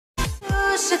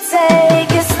should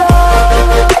take it slow.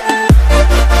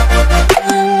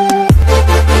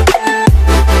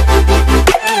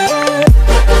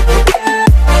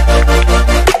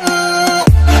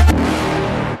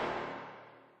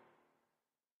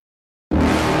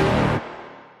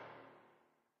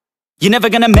 You're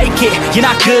never gonna make it, you're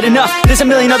not good enough. There's a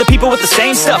million other people with the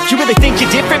same stuff. You really think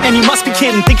you're different? Man, you must be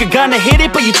kidding. Think you're gonna hit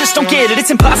it, but you just don't get it. It's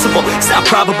impossible, it's not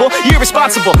probable, you're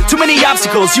irresponsible. Too many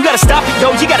obstacles, you gotta stop it, yo.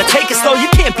 You gotta take it slow, you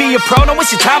can't be a pro. Don't waste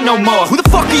your time no more. Who the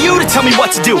fuck are you to tell me what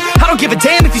to do? I don't give a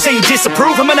damn if you say you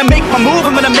disapprove. I'm gonna make my move,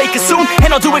 I'm gonna make it soon. And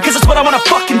I'll do it cause it's what I wanna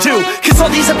fucking do. Cause all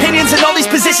these opinions and all these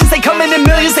positions, they come in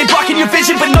millions, they blocking your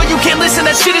vision. But no, you can't listen,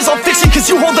 that shit is all fiction. Cause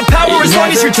you hold the power as long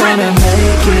as you're dreaming.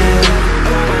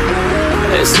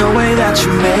 There's no way that you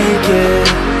make it.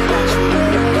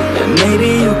 And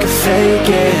maybe you can fake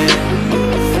it,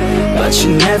 but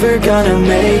you're never gonna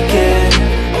make it.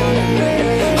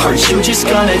 Aren't you just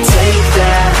gonna take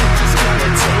that?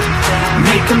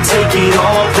 Make them take it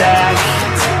all back.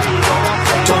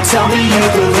 Don't tell me you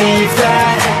believe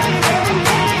that.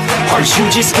 Aren't you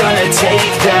just gonna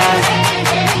take that?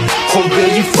 Or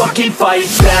will you fucking fight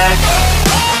back?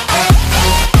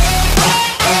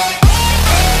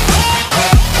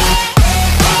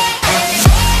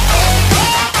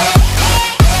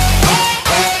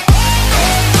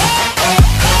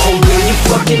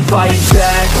 Fucking fight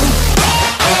back.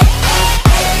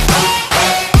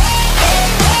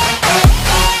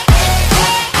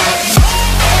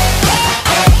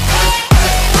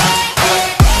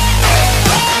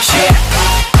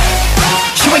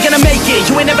 You ain't gonna make it,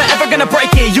 you ain't never ever gonna break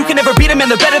it. You can never beat them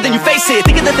and they're better than you face it.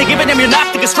 Thinking that they give a damn, you're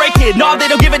not thinking straight, kid. No, they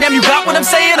don't give a damn, you got what I'm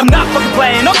saying? I'm not fucking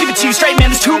playing, I'll give it to you straight,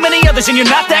 man. There's too many others and you're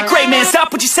not that great, man.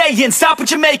 Stop what you're saying, stop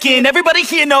what you're making. Everybody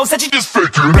here knows that you just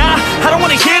faking. Nah, I don't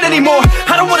wanna hear it anymore,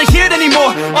 I don't wanna hear it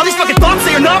anymore. All these fucking thoughts,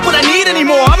 they are not what I need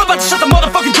anymore. I'm about to shut the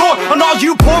motherfucking door on all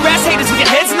you poor ass haters with your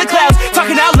heads in the clouds,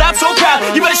 talking out loud so proud.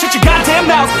 You better shut your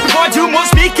goddamn mouth before I do more,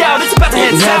 speak out. It's about to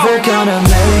head south. You're never gonna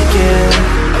make it.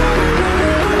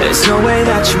 There's no way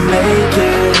that you make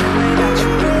it.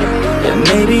 And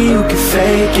maybe you can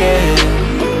fake it,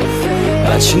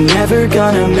 but you're never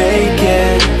gonna make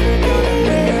it.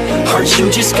 Aren't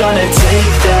you just gonna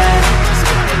take that?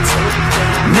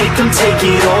 Make them take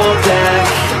it all back.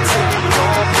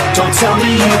 Don't tell me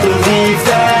you believe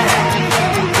that.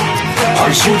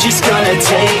 Aren't you just gonna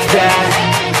take that?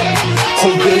 Or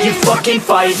will you fucking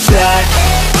fight back?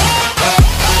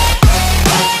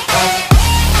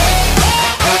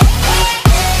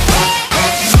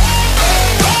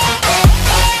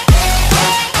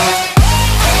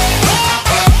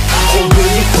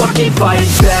 Fucking fight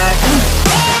back.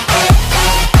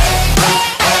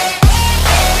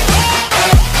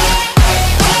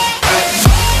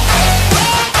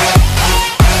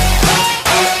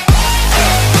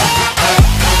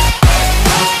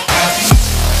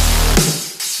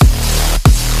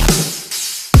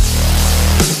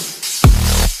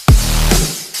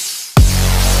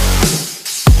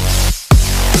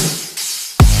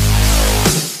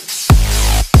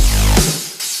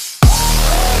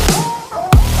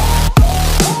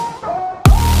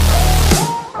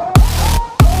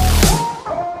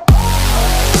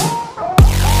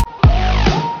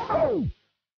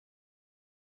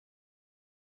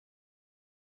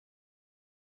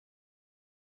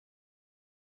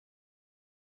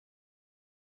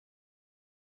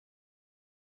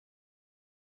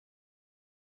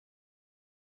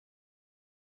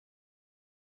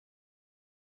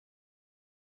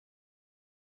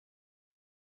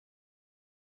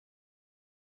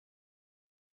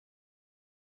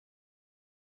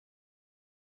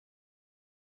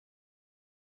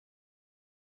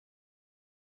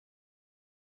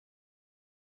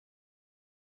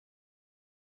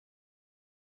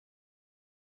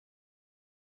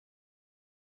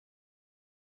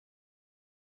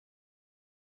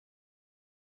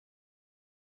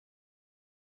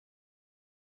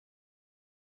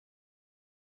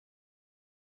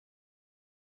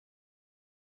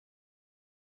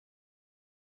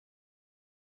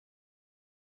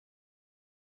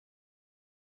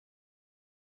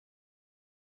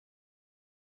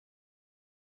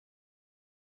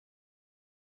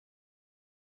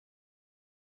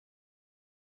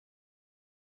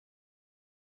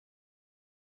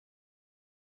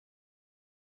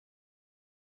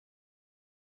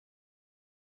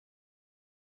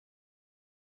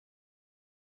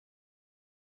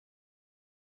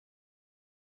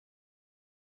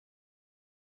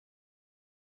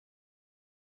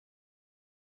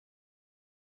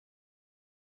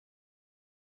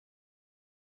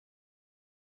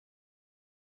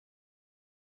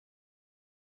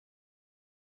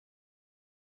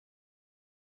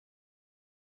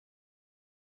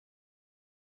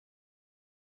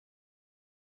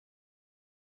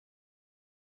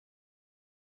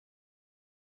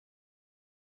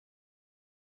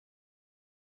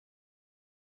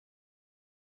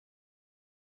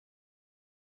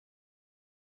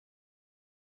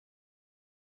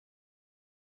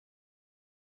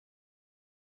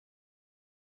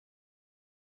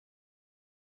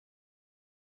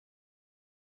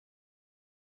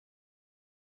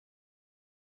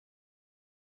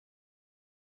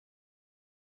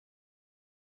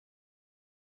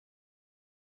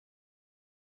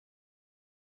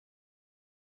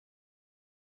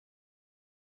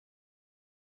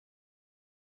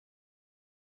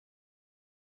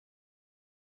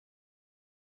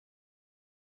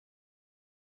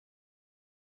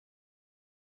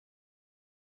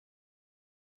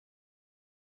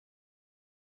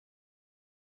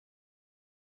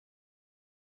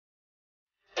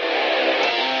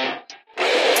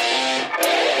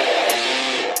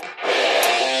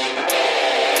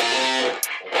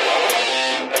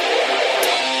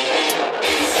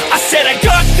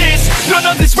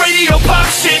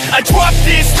 shit. I drop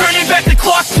this, turning back the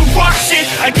clock to rock shit.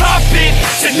 I cop it,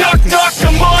 said knock knock,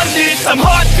 I'm on this. I'm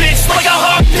hot bitch, like a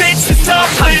hot bitch, the top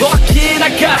list. I lock in, I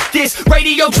got this,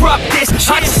 radio drop this.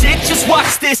 Hot shit, just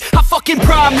watch this, I fucking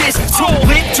promise. Too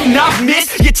lit, do not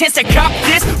miss your chance to cop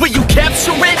this. Will you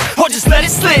capture it, or just let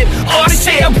it slip? Oh, they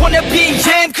say I wanna be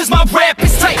him, cause my rap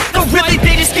is tight. But really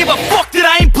they just give a fuck that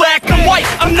I ain't black and white.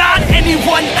 I'm not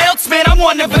anyone else, man, I'm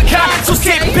one of a kind. So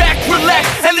sit back, relax,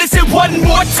 and listen one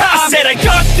more time. I said I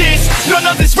got this, none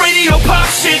of this radio pop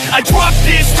shit. I drop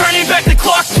this, turning back the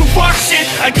clock to rock shit.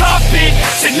 I cop it,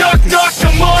 said knock knock,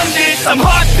 I'm on this. I'm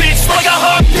hot bitch, like a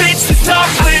hot bitch, the top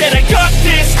lit. I said I got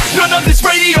this, none of this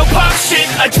radio pop shit.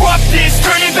 I drop this,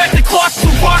 turning back the clock to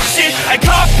rock shit. I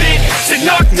cop it, said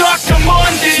knock knock, I'm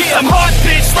on this. I'm hot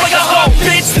bitch, like a hot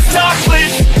bitch, the top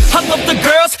lit. I love the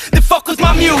girls that fuck with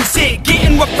my music,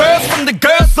 getting referrals from the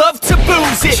girls, love to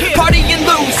booze it, party and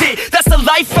lose it. That's the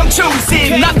life I'm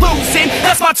choosing, not losing.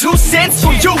 That's my 2 cents,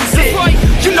 so use it.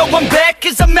 You know I'm back,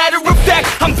 as a matter of fact.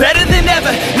 I'm better than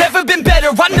ever, never been better.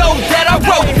 I know that, I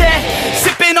wrote that.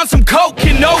 Sipping on some coke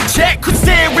and no jack. Could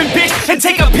stare and bitch and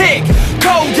take a pic.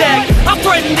 Kodak, I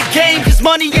threaten the game, cause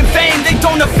money and fame, they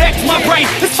don't affect my brain.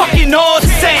 It's fucking all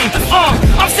the same.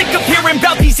 I'm sick of hearing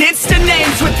about these Insta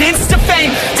names with Insta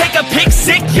fame. Take a pic,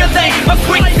 sick, you're lame. A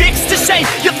quick fix to shame,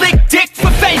 you lick dick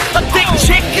for fame. A thick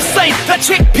chick is lame, a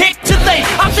chick picked too late.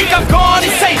 I think I've gone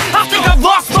insane, I think I've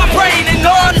lost my brain. And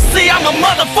honestly, I'm a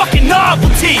motherfucking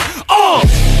novelty.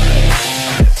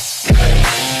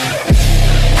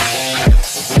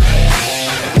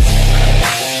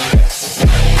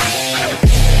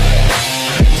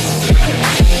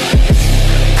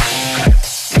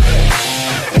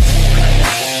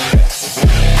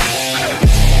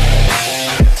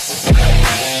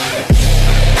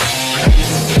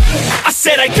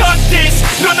 Said I got this,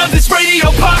 none of this radio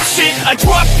pop shit. I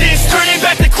drop this, turning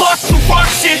back the clock to rock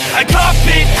shit. I cop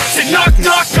it, said knock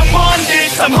knock, I'm on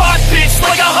this. I'm hot bitch,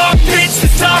 like a hot bitch, the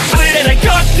top lit. Said I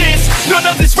got this, none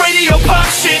of this radio pop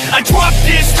shit. I drop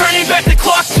this, turning back the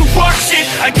clock to rock shit.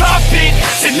 I cop it,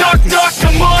 said knock knock,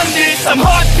 I'm on this. I'm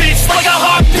hot bitch, like a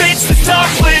hot bitch, the top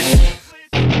lit.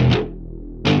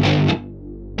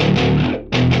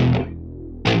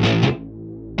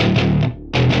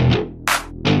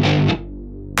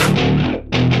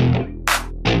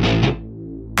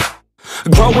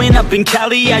 Growing up in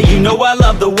Cali, yeah, you know I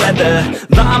love the weather.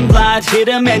 Limelight hit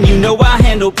 'em and you know I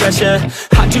handle pressure.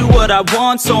 I do what I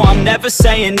want, so I'm never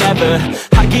saying never.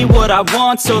 I get what I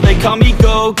want, so they call me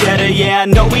go-getter. Yeah, I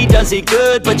know he does it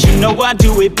good, but you know I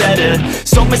do it better.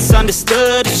 So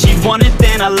misunderstood, if she wanted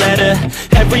then I let her.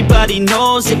 Everybody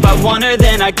knows if I want her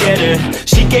then I get her.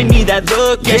 She gave me that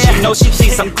look, yeah, she knows she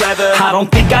thinks I'm clever. I don't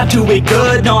think I do it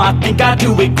good, no, I think I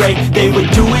do it great. They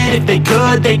would do it if they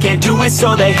could, they can't do it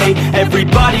so they hate.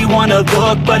 Everybody wanna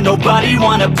look, but nobody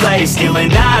wanna play.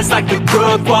 Stealing eyes like a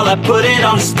crook while I put it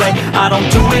on display. I don't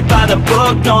do it by the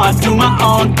book, no, I do my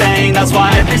own thing. That's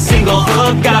why every single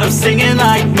hook got 'em singing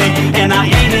like me. And I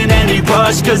ain't in any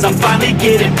rush, cause I'm finally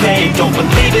getting paid. Don't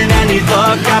believe in any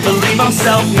luck, I believe I'm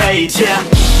self-made, yeah.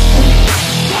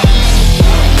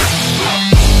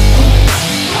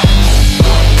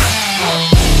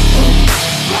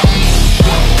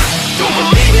 Don't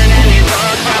believe in any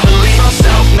luck, I believe I'm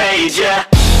self-made, yeah.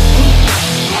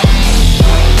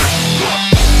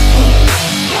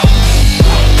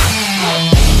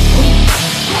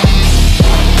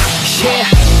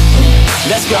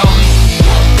 Let's go.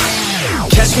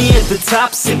 Catch me at the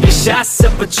top, sipping shots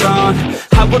of Patron.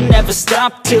 I will never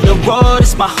stop till the road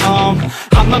is my home.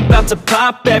 I'm about to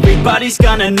pop, everybody's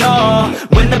gonna know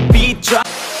when the beat drops.